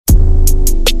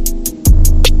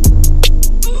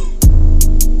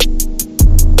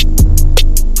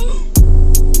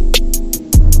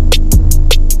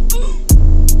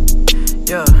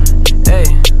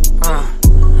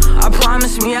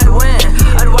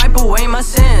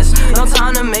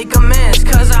make amends,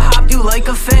 cause I hopped you like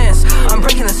a fence. I'm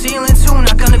breaking the ceiling too,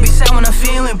 not gonna be sad when I'm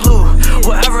feeling blue.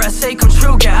 Whatever I say come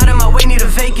true, get out of my way, need a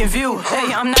vacant view.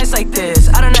 Hey, I'm nice like this,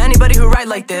 I don't know anybody who write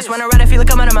like this. When I write I feel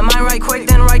like I'm out of my mind right quick,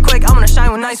 then right quick I wanna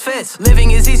shine with nice fits.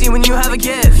 Living is easy when you have a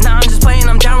gift. Nah, I'm just playing,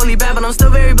 I'm down really bad, but I'm still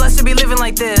very blessed to be living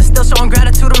like this. Still showing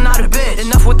gratitude, I'm not a bitch.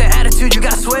 Enough with the attitude, you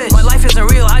gotta switch. My life isn't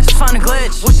real, I just found a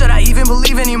glitch. What should I even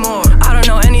believe anymore? I don't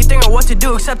know anything or what to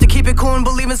do except to keep it cool and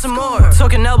believe in some more.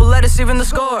 Took an L but let us even the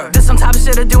score. This some type of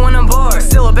shit I do when I'm bored.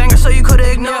 Still a banger so you couldn't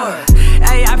ignore.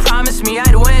 Hey, I promised me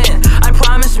I'd win. I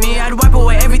promised me I'd wipe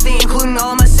away everything including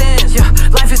all my sins. Yeah,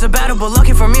 life is a battle but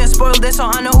lucky for me I spoiled it so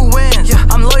I know who wins. Yeah,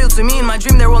 I'm loyal to me and my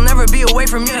dream, there will never be a way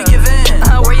for me to give in.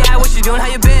 Where you at, what you doing, how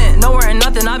you been? Nowhere and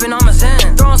nothing, I've been on my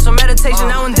zen. Throwing some meditation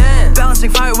now and then. Balancing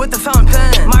fire with the fountain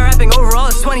pen. My rapping overall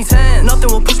is 2010.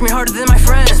 Nothing will push me harder than my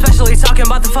friends, especially talking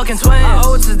about the fucking twins. I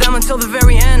owe it to them until the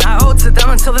very end. I owe it to them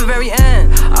until the very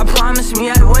end. I promised me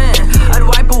I'd win. I'd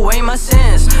wipe away my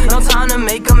sins. No time to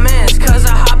make amends, cause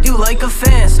I hopped you like a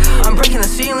fence. I'm breaking the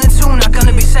ceiling too, not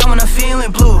gonna be sad when I'm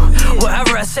feeling blue.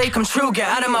 Whatever I say come true, get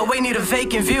out of my way, need a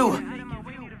vacant view.